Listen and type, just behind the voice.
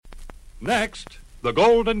Next, the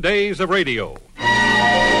golden days of radio.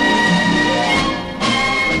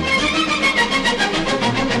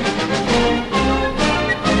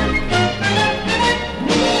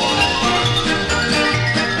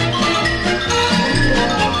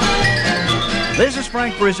 This is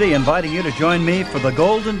Frank Brizzi inviting you to join me for the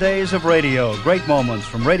golden days of radio. Great moments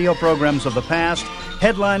from radio programs of the past,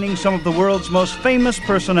 headlining some of the world's most famous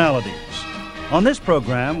personalities. On this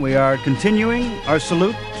program, we are continuing our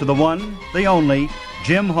salute to the one, the only,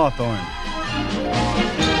 Jim Hawthorne.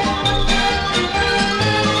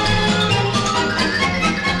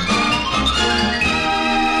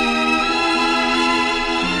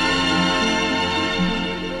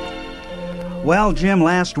 Well, Jim,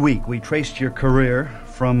 last week we traced your career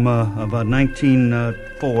from about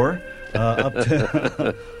 1904 up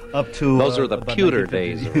to... Those were the pewter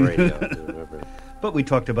days of radio, remember? But we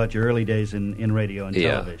talked about your early days in radio and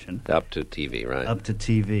television. Up to TV, right. Up to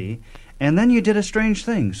TV. And then you did a strange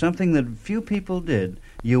thing, something that few people did.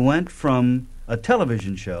 You went from a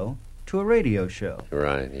television show to a radio show.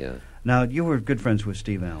 Right, yeah. Now, you were good friends with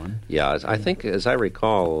Steve Allen. Yeah, I think, as I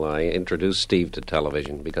recall, I introduced Steve to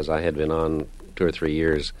television because I had been on 2 or 3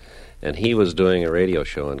 years, and he was doing a radio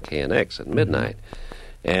show on KNX at midnight.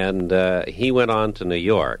 And he went on to New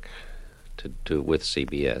York with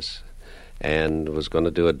CBS and was going to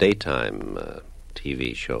do a daytime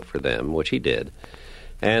TV show for them, which he did.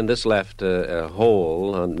 And this left a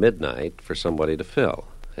hole on midnight for somebody to fill.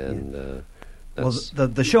 And... Well,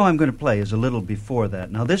 the show I'm going to play is a little before that.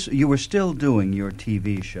 Now, you were still doing your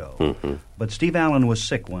TV show, but Steve Allen was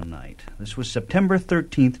sick one night. This was September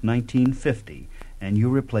 13th, 1950, and you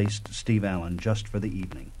replaced Steve Allen just for the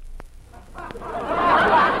evening. Wait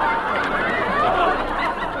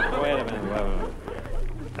a minute.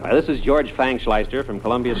 This is George Fangschleister from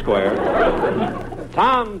Columbia Square.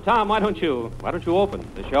 Tom, why don't you open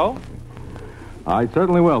the show? I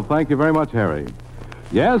certainly will. Thank you very much, Harry.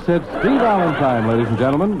 Yes, it's Steve Allen time, ladies and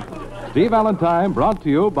gentlemen. Steve Allen time brought to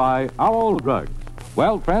you by Owl Drugs.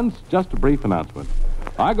 Well, friends, just a brief announcement.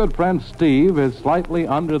 Our good friend Steve is slightly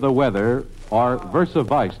under the weather or versa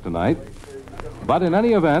vice tonight. But in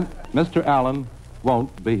any event, Mr. Allen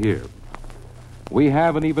won't be here. We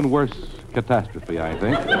have an even worse catastrophe, I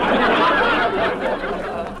think.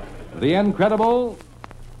 The incredible,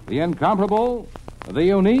 the incomparable, the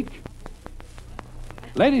unique.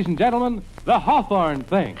 Ladies and gentlemen, the Hawthorne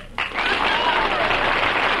thing.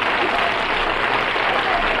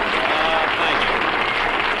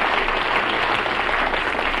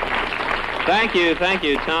 Thank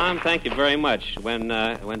you, Tom. Thank you very much.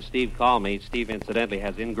 When Steve called me, Steve incidentally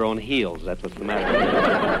has ingrown heels. That's what's the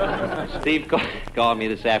matter. Steve called me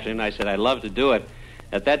this afternoon. I said I'd love to do it.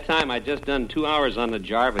 At that time, I'd just done 2 hours on the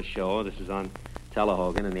Jarvis show. This is on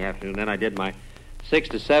Telehogan in the afternoon. Then I did my 6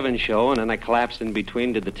 to 7 show, and then I collapsed in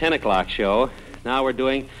between to the 10 o'clock show. Now we're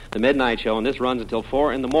doing the midnight show, and this runs until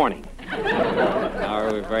 4 in the morning. Now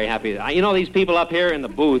we're very happy. You know, these people up here in the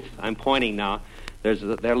booth, I'm pointing now,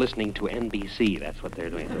 they're listening to NBC. That's what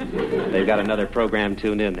they're doing. They've got another program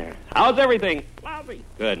tuned in there. How's everything? Lousy.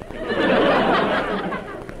 Good.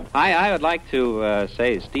 I would like to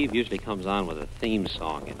say Steve usually comes on with a theme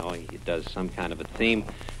song. You know, he does some kind of a theme.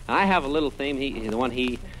 I have a little theme. The one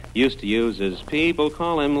he used to use is People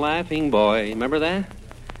Call Him Laughing Boy. Remember that?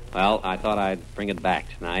 Well, I thought I'd bring it back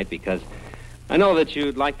tonight because I know that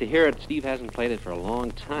you'd like to hear it. Steve hasn't played it for a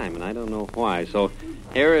long time, and I don't know why. So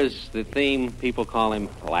here is the theme. People call him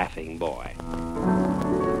Laughing Boy.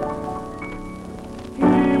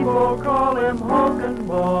 People call him Hogan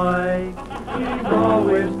Boy. He's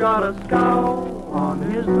always got a scowl on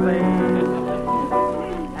his face.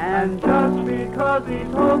 And just because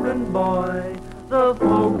he's Hogan Boy, the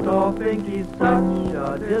folks all think he's such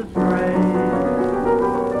a disgrace.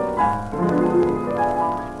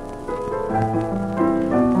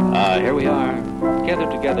 Here we are,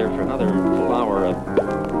 gathered together for another full hour of...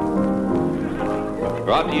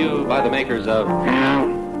 Brought to you by the makers of...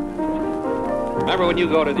 Remember, when you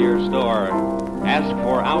go to your store, ask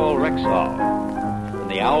for Owl Rexall. And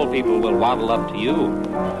the owl people will waddle up to you.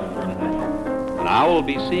 And I will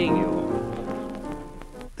be seeing you.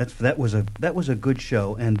 That was a good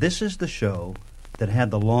show, and this is the show that had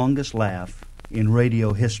the longest laugh in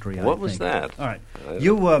radio history, I think. What was that? All right.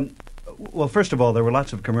 Well, first of all, there were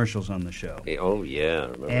lots of commercials on the show. Oh, yeah. I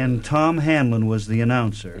remember And that. Tom Hanlon was the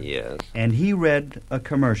announcer. Yes. And he read a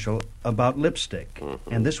commercial about lipstick.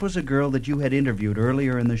 Mm-hmm. And this was a girl that you had interviewed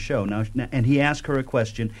earlier in the show. And he asked her a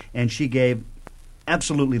question, and she gave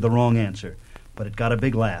absolutely the wrong answer. But it got a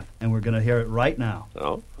big laugh, and we're going to hear it right now.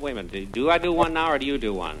 Oh? Wait a minute. Do I do one now, or do you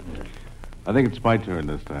do one? I think it's my turn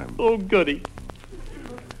this time. Oh, goody.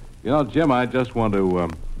 You know, Jim, I just want to...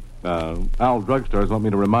 Al Drugstores want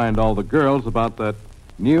me to remind all the girls about that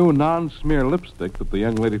new non-smear lipstick that the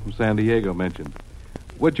young lady from San Diego mentioned.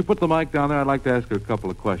 Would you put the mic down there? I'd like to ask her a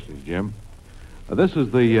couple of questions, Jim. This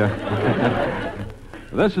is the...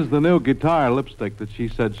 this is the new guitar lipstick that she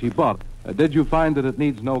said she bought. Did you find that it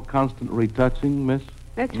needs no constant retouching, miss?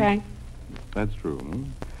 That's right. That's true. Hmm?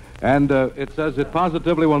 And it says it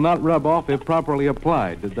positively will not rub off if properly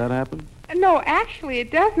applied. Did that happen? No, actually, it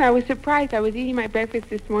doesn't. I was surprised. I was eating my breakfast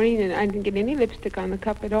this morning, and I didn't get any lipstick on the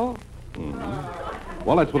cup at all. Mm-hmm.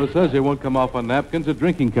 Well, that's what it says. It won't come off on napkins or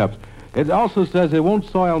drinking cups. It also says it won't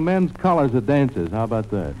soil men's collars at dances. How about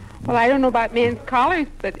that? Well, I don't know about men's collars,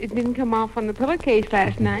 but it didn't come off on the pillowcase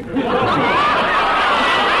last night.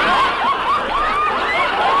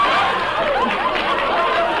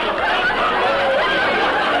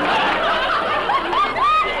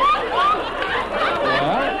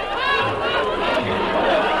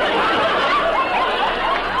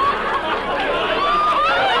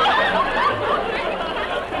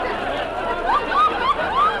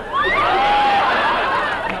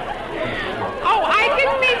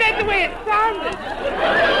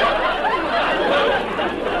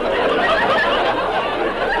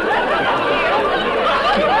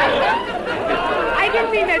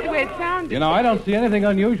 You know, I don't see anything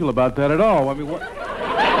unusual about that at all. I mean, what...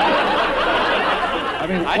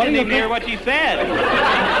 I didn't even hear what she said.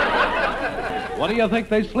 What do you think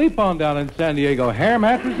they sleep on down in San Diego? Hair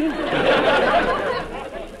mattresses?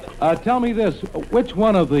 Tell me this. Which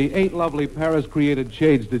one of the 8 lovely Paris-created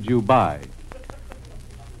shades did you buy?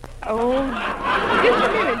 Oh,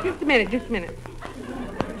 just a minute.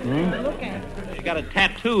 Look at her. She got a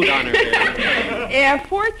tattooed on her hair. Yeah,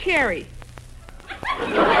 4 cherries.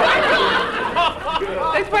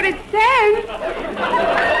 That's what it says.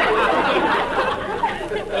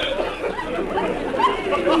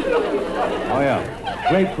 Oh, yeah.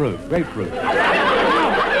 Grapefruit.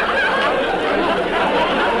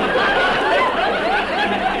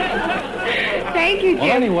 Thank you, Jim.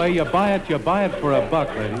 Well, anyway, you buy it for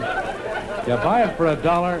 $1, ladies. You buy it for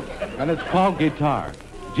 $1, and it's called guitar.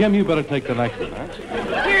 Jim, you better take the next one, huh?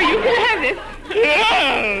 Here, you can have this.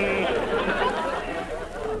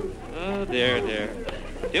 Oh, dear.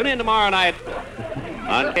 Tune in tomorrow night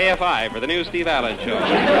on KFI for the new Steve Allen Show.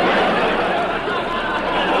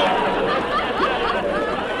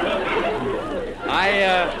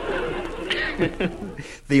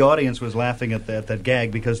 The audience was laughing at that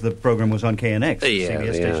gag because the program was on KNX, the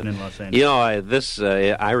CBS station in Los Angeles. You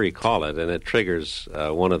know, I recall it, and it triggers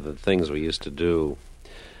one of the things we used to do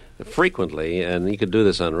frequently, and you could do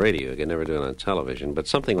this on radio. You could never do it on television, but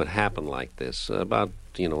something would happen like this about,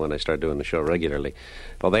 when I started doing the show regularly.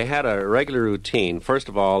 Well, they had a regular routine. First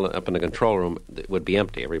of all, up in the control room, it would be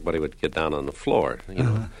empty. Everybody would get down on the floor.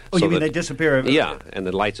 Oh, so you mean they disappear? Yeah, and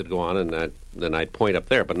the lights would go on, and then I'd point up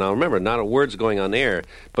there. But now remember, not a word's going on there,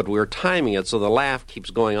 but we're timing it so the laugh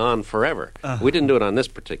keeps going on forever. We didn't do it on this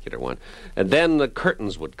particular one. And then the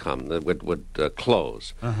curtains would come, that would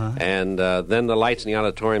close. And then the lights in the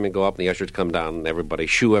auditorium would go up, and the ushers come down, and everybody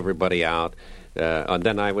shoo everybody out. And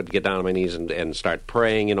then I would get down on my knees and start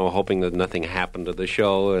praying, hoping that nothing happened to the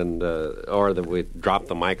show, and or that we'd drop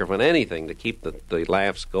the microphone, anything to keep the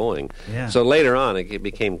laughs going. Yeah. So later on, it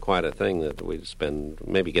became quite a thing that we'd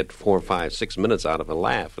maybe get 4, 5, 6 minutes out of a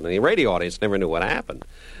laugh. And the radio audience never knew what happened.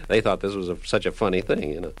 They thought this was such a funny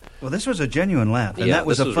thing, Well, this was a genuine laugh, and that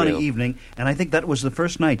was a funny evening. And I think that was the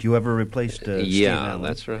first night you ever replaced Steve Allen.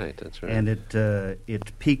 That's right. And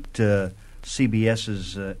it piqued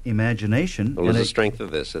CBS's imagination. Well, it was the strength of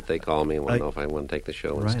this that they called me and want to know if I want to take the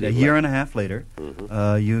show. Right, a year and a half later,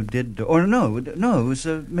 you did, or no, it was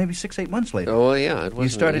maybe 6, 8 monts later. Oh, yeah, it was. You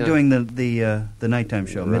started doing the nighttime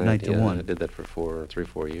show, midnight to 1. I did that for 3,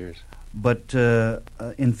 4 years. But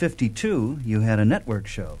in '52, you had a network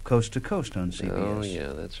show, Coast to Coast on CBS. Oh,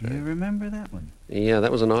 yeah, that's right. You remember that one? Yeah,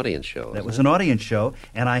 that was an audience show. That was an audience show,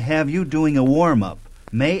 and I have you doing a warm-up.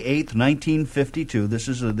 May 8th, 1952. This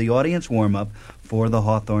is the audience warm-up for the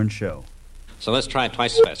Hawthorne show. So let's try it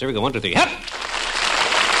twice as fast. Here we go. 1, 2, 3. Hep!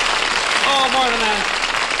 Oh, more than that.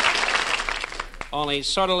 Only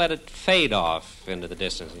sort of let it fade off into the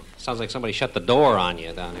distance. It sounds like somebody shut the door on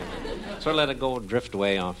you down here. Sort of let it go drift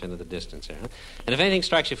away off into the distance here. Huh? And if anything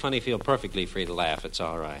strikes you funny, feel perfectly free to laugh. It's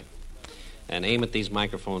all right. And aim at these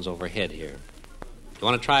microphones overhead here. You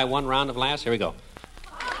want to try one round of laughs? Here we go.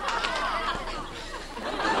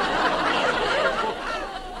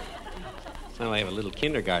 Sound like I have a little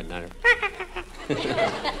kindergarten out here.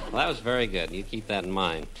 Well, that was very good. You keep that in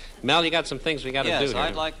mind. Mel, you got some things we got to do here. Yes,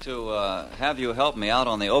 I'd like to have you help me out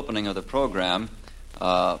on the opening of the program.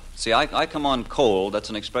 See, I come on cold. That's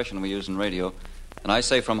an expression we use in radio. And I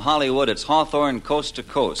say from Hollywood, it's Hawthorne coast to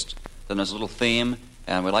coast. Then there's a little theme,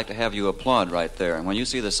 and we'd like to have you applaud right there. And when you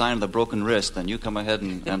see the sign of the broken wrist, then you come ahead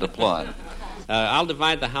and applaud. I'll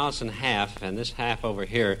divide the house in half, and this half over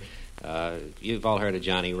here, you've all heard of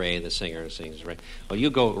Johnny Ray, the singer who sings Ray. Well, you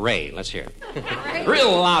go Ray. Let's hear it.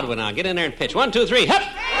 Real loud one now. Get in there and pitch. 1, 2, 3. Hip!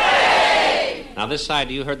 Ray! Now, this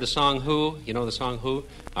side, you heard the song Who? You know the song Who?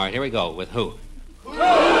 All right, here we go with Who.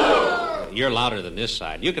 Who! You're louder than this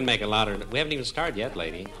side. You can make it louder. We haven't even started yet,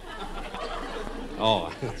 lady.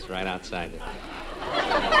 Oh, it's right outside there.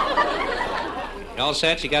 You all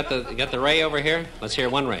set? You got the Ray over here? Let's hear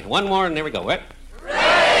one Ray. One more, and there we go. What?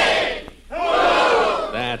 Ray! Who!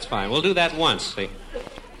 That's fine. We'll do that once, see,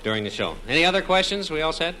 during the show. Any other questions? We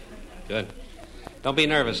all set? Good. Don't be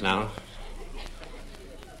nervous now.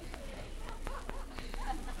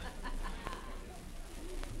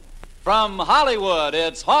 From Hollywood,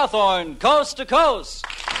 it's Hawthorne coast to coast.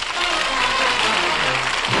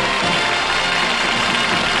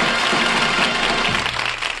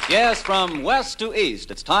 Yes, from west to east,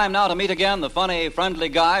 it's time now to meet again the funny, friendly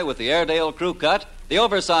guy with the Airedale crew cut, the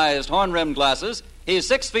oversized horn-rimmed glasses. He's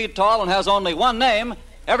 6 feet tall and has only one name.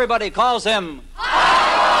 Everybody calls him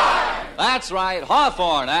Hawthorne! That's right,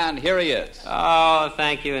 Hawthorne, and here he is. Oh,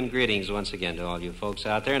 thank you, and greetings once again to all you folks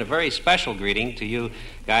out there, and a very special greeting to you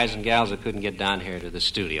guys and gals that couldn't get down here to the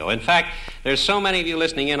studio. In fact, there's so many of you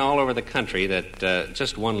listening in all over the country that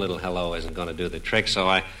just one little hello isn't going to do the trick, so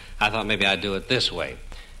I thought maybe I'd do it this way.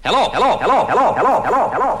 Hello, hello, hello, hello, hello, hello,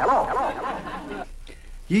 hello, hello, hello.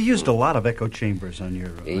 You used a lot of echo chambers on your...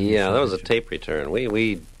 Yeah, that was a tape return.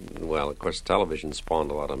 Well, of course, television spawned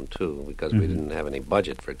a lot of them, too, because we didn't have any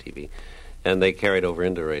budget for TV. And they carried over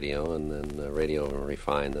into radio, and then radio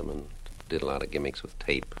refined them and did a lot of gimmicks with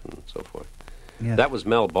tape and so forth. Yeah. That was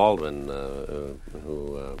Mel Baldwin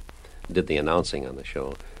who did the announcing on the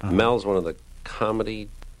show. Uh-huh. Mel's one of the comedy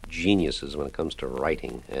geniuses when it comes to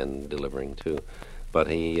writing and delivering, too. But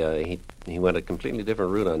he went a completely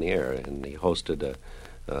different route on the air, and he hosted a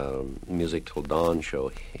Music Till Dawn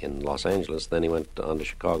show in Los Angeles. Then he went on to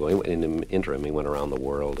Chicago. In the interim, he went around the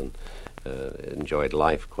world and enjoyed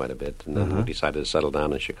life quite a bit. And then he decided to settle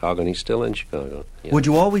down in Chicago, and he's still in Chicago. Yeah. Would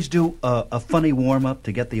you always do a funny warm-up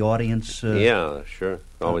to get the audience... Yeah, sure.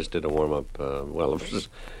 Always did a warm-up.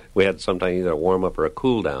 We had sometimes either a warm-up or a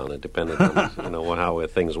cool-down. It depended on how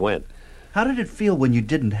things went. How did it feel when you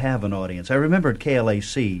didn't have an audience? I remember at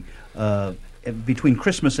KLAC, between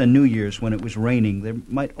Christmas and New Year's, when it was raining, there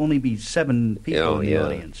might only be 7 people in the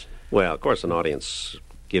audience. Well, of course, an audience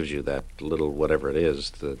gives you that little whatever it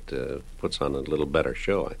is that puts on a little better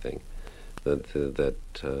show, I think. That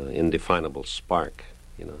indefinable spark,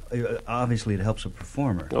 Obviously, it helps a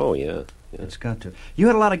performer. Oh, yeah. It's got to. You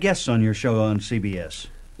had a lot of guests on your show on CBS.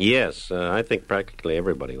 Yes, I think practically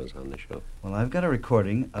everybody was on the show. Well, I've got a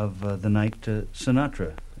recording of the night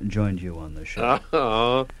Sinatra joined you on the show.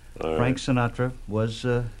 Oh, Frank Sinatra was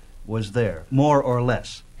there, more or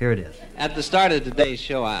less. Here it is. At the start of today's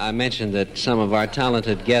show, I mentioned that some of our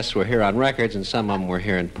talented guests were here on records and some of them were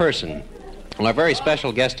here in person. Well, our very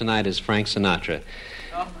special guest tonight is Frank Sinatra.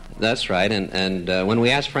 That's right, and when we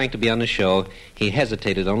asked Frank to be on the show, he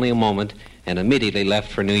hesitated only a moment and immediately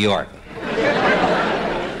left for New York.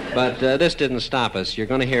 But this didn't stop us. You're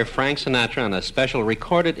going to hear Frank Sinatra on a special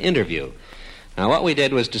recorded interview. Now, what we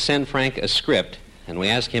did was to send Frank a script, and we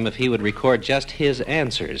asked him if he would record just his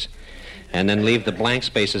answers, and then leave the blank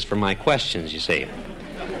spaces for my questions, you see.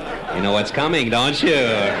 You know what's coming, don't you?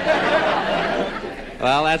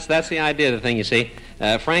 Well, that's the idea of the thing, you see.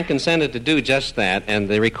 Frank consented to do just that, and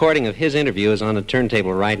the recording of his interview is on the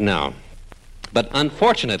turntable right now. But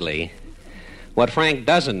unfortunately, what Frank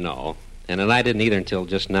doesn't know, and I didn't either until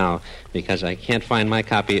just now, because I can't find my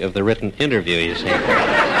copy of the written interview, you see.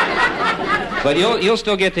 But you'll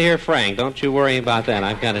still get to hear Frank. Don't you worry about that.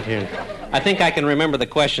 I've got it here. I think I can remember the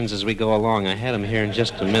questions as we go along. I had them here in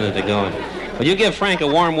just a minute ago. Well, you give Frank a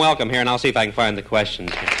warm welcome here, and I'll see if I can find the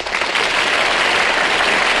questions.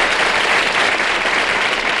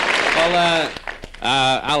 Well,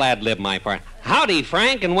 I'll ad-lib my part. Howdy,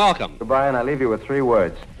 Frank, and welcome. Goodbye, and I leave you with 3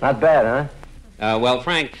 words. Not bad, huh? Well,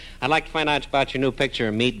 Frank, I'd like to find out about your new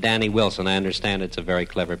picture, Meet Danny Wilson. I understand it's a very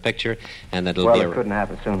clever picture, and that it'll be it couldn't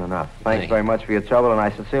happen soon enough. Thanks very much for your trouble, and I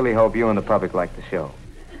sincerely hope you and the public like the show.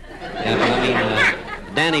 Yeah, well, I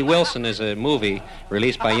mean, Danny Wilson is a movie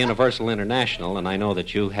released by Universal International, and I know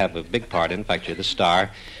that you have a big part in. In fact, you're the star,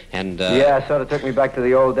 and... Yeah, it sort of took me back to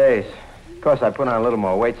the old days. Of course, I put on a little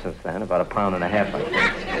more weight since then, about 1.5 pounds, I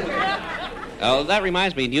think. Oh, that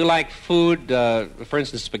reminds me. Do you like food, for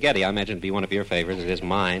instance, spaghetti? I imagine it'd be one of your favorites. It is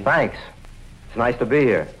mine. Thanks. It's nice to be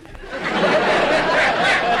here.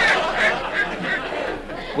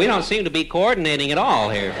 We don't seem to be coordinating at all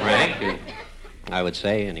here, Frank. I would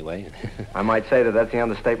say, anyway. I might say that that's the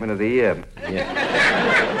understatement of the year.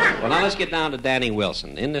 Yeah. Well, now let's get down to Danny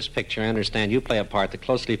Wilson. In this picture, I understand you play a part that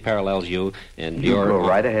closely parallels you and You your... go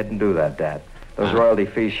right ahead and do that, Dad. Those royalty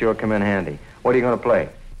fees sure come in handy. What are you going to play?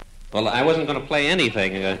 Well, I wasn't going to play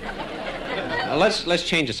anything. Let's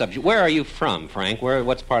change the subject. Where are you from, Frank?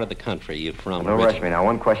 What part of the country are you from? Don't rush me now.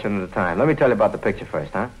 One question at a time. Let me tell you about the picture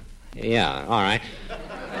first, huh? Yeah, all right.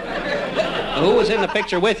 Who was in the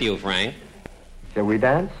picture with you, Frank? Shall we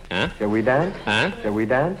dance? Huh? Shall we dance? Huh? Shall we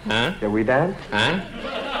dance? Huh? Shall we dance? Huh?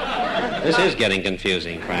 This is getting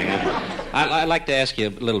confusing, Frank. I'd like to ask you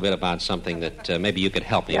a little bit about something that maybe you could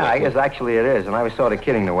help me with. Yeah, I guess actually it is, and I was sort of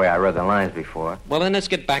kidding the way I read the lines before. Well, then let's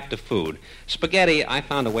get back to food. Spaghetti, I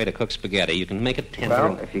found a way to cook spaghetti. You can make it tender.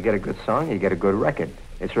 Well, if you get a good song, you get a good record.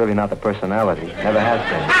 It's really not the personality. Never has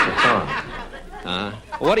been. It's the song.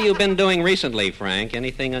 What have you been doing recently, Frank?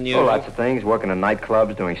 Anything unusual? Oh, lots of things. Working in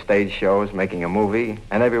nightclubs, doing stage shows, making a movie.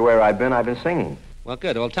 And everywhere I've been singing. Well,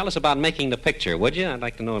 good. Well, tell us about making the picture, would you? I'd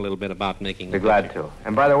like to know a little bit about making the Be glad to.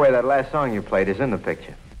 And by the way, that last song you played is in the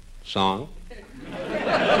picture. Song?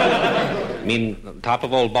 You mean Top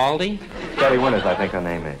of Old Baldy? Shelley Winters, I think her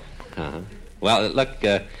name is. Uh-huh. Well, look,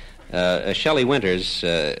 Shelley Winters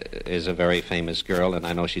is a very famous girl, and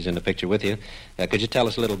I know she's in the picture with you. Could you tell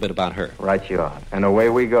us a little bit about her? Right you are. And away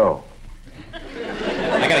we go.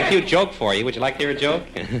 I got a cute joke for you. Would you like to hear a joke?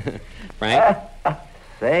 Frank?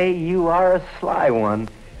 Say, you are a sly one.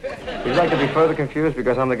 You'd like to be further confused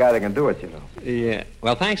because I'm the guy that can do it, you know. Yeah.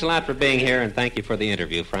 Well, thanks a lot for being here, and thank you for the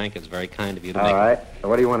interview, Frank. It's very kind of you to make it. All right. So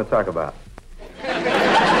what do you want to talk about? Thank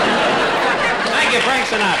you, Frank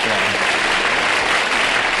Sinatra.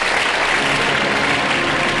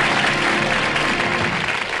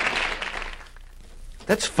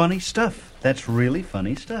 That's funny stuff. That's really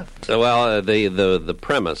funny stuff. So, well, the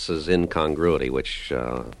premise is incongruity, which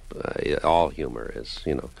all humor is,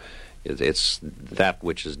 you know. It's that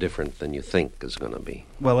which is different than you think is going to be.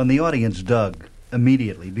 Well, and the audience dug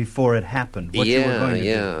immediately before it happened what you were going to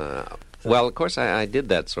do. So, well, of course, I did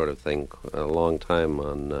that sort of thing a long time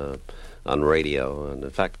on radio. And, in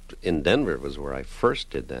fact, in Denver was where I first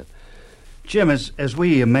did that. Jim, as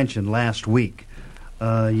we mentioned last week,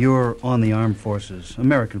 you're on the Armed Forces,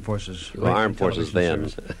 American Forces. Well, Armed Forces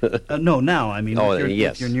then. No, now, I mean, with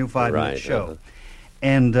yes. your new 5-minute show. Uh-huh.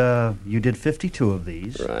 And you did 52 of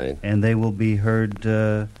these. Right. And they will be heard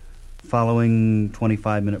following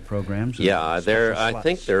 25-minute programs. Yeah, I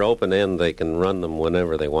think they're open-end. They can run them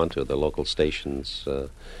whenever they want to. The local stations, I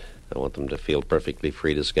want them to feel perfectly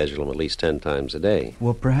free to schedule them at least 10 times a day.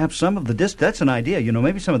 Well, perhaps some of the that's an idea. You know,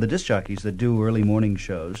 maybe some of the disc jockeys that do early morning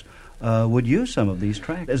shows would use some of these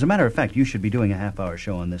tracks. As a matter of fact, you should be doing a half-hour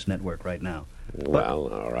show on this network right now. Well,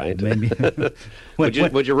 all right. Maybe. Would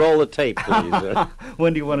you roll the tape, please?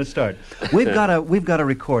 When do you want to start? We've got a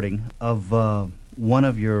recording of one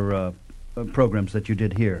of your programs that you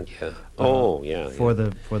did here. Yeah. For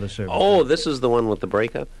the service. Oh, this is the one with the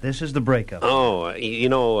breakup? This is the breakup. Oh, you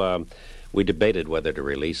know, we debated whether to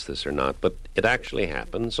release this or not, but it actually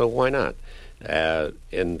happened, so why not?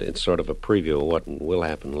 And it's sort of a preview of what will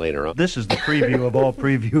happen later on. This is the preview of all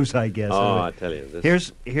previews, I guess. Oh, I tell you.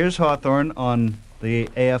 Here's Hawthorne on the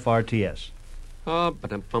AFRTS.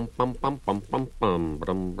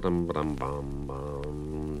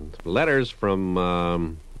 Letters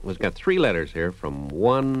from, we've got 3 letters here from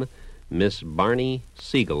one Miss Barney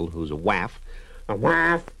Siegel, who's a WAF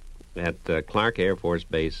at Clark Air Force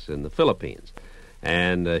Base in the Philippines.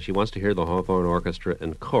 And she wants to hear the Hawthorne Orchestra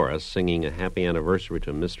and Chorus singing a happy anniversary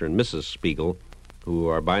to Mr. and Mrs. Spiegel, who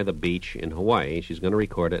are by the beach in Hawaii. She's going to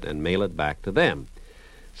record it and mail it back to them.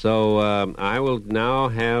 So I will now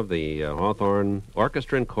have the Hawthorne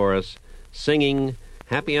Orchestra and Chorus singing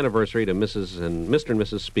happy anniversary to Mrs. and Mr. and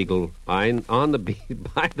Mrs. Spiegel on the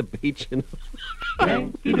by the beach in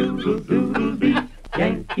Yankee Doodle Doodle Beach,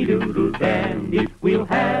 Yankee Doodle Dandy, we'll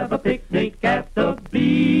have a picnic at the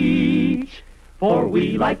beach. For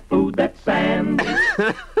we like food that's sandy.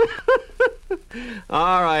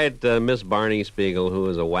 All right, Miss Barney Spiegel, who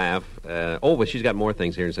is a WAF. But she's got more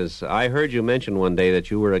things here. It says, I heard you mention one day that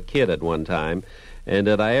you were a kid at one time, and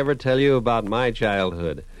did I ever tell you about my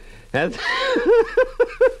childhood? At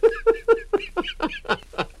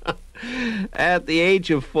the age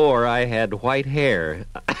of 4, I had white hair.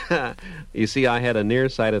 You see, I had a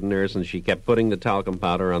nearsighted nurse, and she kept putting the talcum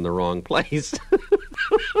powder on the wrong place.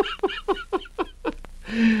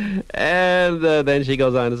 And then she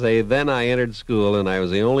goes on to say, then I entered school, and I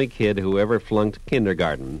was the only kid who ever flunked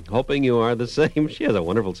kindergarten. Hoping you are the same. She has a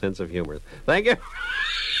wonderful sense of humor. Thank you.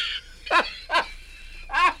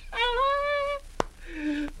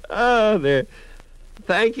 Oh, there.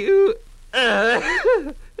 Thank you.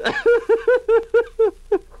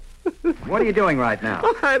 What are you doing right now?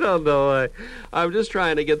 I don't know. I'm just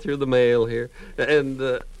trying to get through the mail here. And,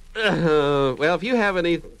 well, if you have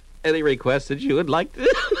any requests that you would like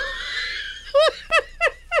to...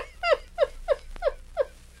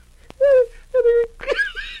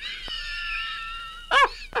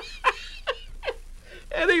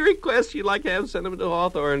 Any requests you'd like to have, send them to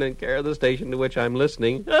Hawthorne and care of the station to which I'm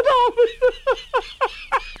listening.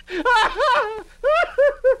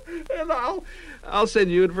 And I'll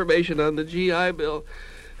send you information on the GI Bill.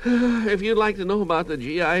 If you'd like to know about the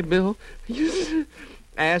GI Bill,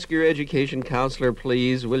 ask your education counselor,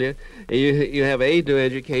 please, will you? You have aid to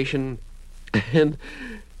education, and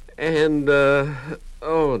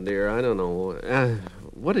oh dear, I don't know.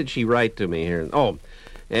 What did she write to me here? Oh,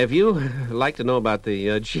 if you like to know about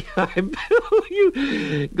the GI Bill,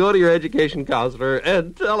 you go to your education counselor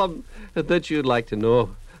and tell them that you'd like to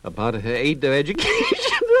know about aid to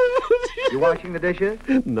education. You washing the dishes?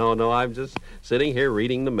 No, I'm just sitting here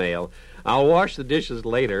reading the mail. I'll wash the dishes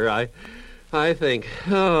later, I think.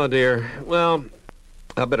 Oh, dear. Well,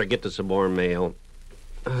 I better get to some more mail.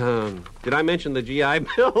 Did I mention the GI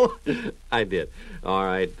Bill? I did. All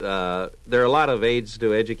right. There are a lot of aids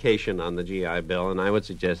to education on the GI Bill, and I would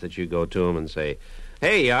suggest that you go to them and say,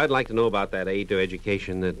 hey, I'd like to know about that aid to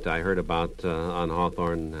education that I heard about on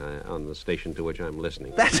Hawthorne on the station to which I'm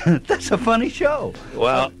listening. That's a funny show.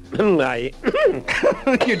 Well, You're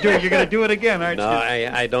going to do it again, aren't no, you?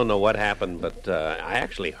 I don't know what happened, but I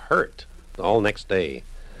actually hurt all next day.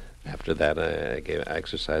 After that, I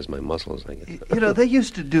exercised my muscles. You know, they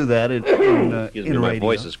used to do that in Excuse me, radio. my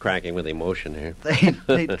voice is cracking with emotion here.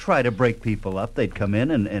 They'd try to break people up. They'd come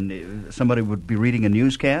in, and somebody would be reading a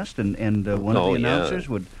newscast, and one of the announcers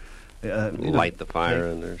would... light the fire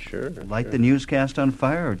in there, sure. Light the newscast on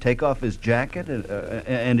fire, or take off his jacket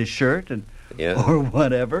and his shirt, or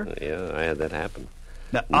whatever. Yeah, I had that happen.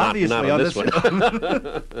 Now, obviously, not on on this one.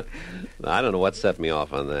 I don't know what set me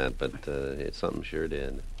off on that, but something sure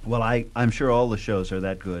did. Well, I'm sure all the shows are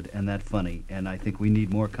that good and that funny, and I think we need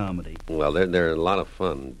more comedy. Well, they're a lot of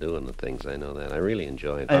fun doing the things. I know that. I really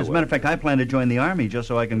enjoy it. As a matter of fact, I plan to join the Army just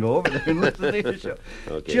so I can go over there and listen to your show.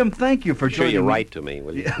 Okay. Jim, thank you for joining me. Sure you write to me,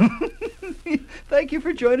 will you? Thank you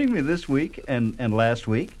for joining me this week and last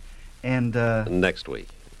week. And next week.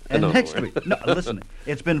 And next week. No, listen,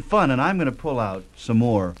 it's been fun, and I'm going to pull out some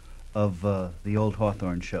more of the old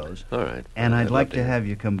Hawthorne shows. All right. And I'd like to have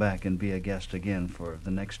you come back and be a guest again for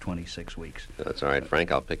the next 26 weeks. That's all right,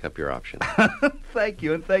 Frank. I'll pick up your option. Thank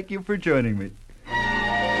you, and thank you for joining me.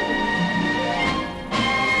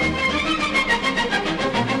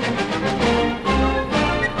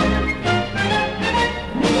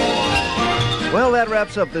 Well, that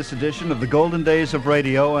wraps up this edition of the Golden Days of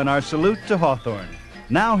Radio and our salute to Hawthorne.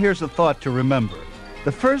 Now here's a thought to remember.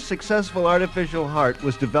 The first successful artificial heart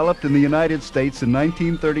was developed in the United States in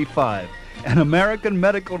 1935. And American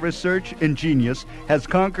medical research and genius has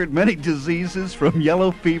conquered many diseases from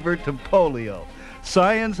yellow fever to polio.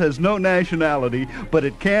 Science has no nationality, but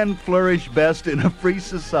it can flourish best in a free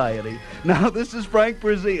society. Now, this is Frank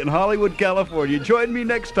Brzee in Hollywood, California. Join me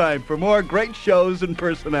next time for more great shows and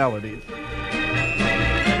personalities.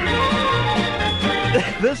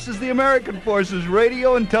 This is the American Forces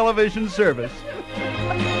Radio and Television Service.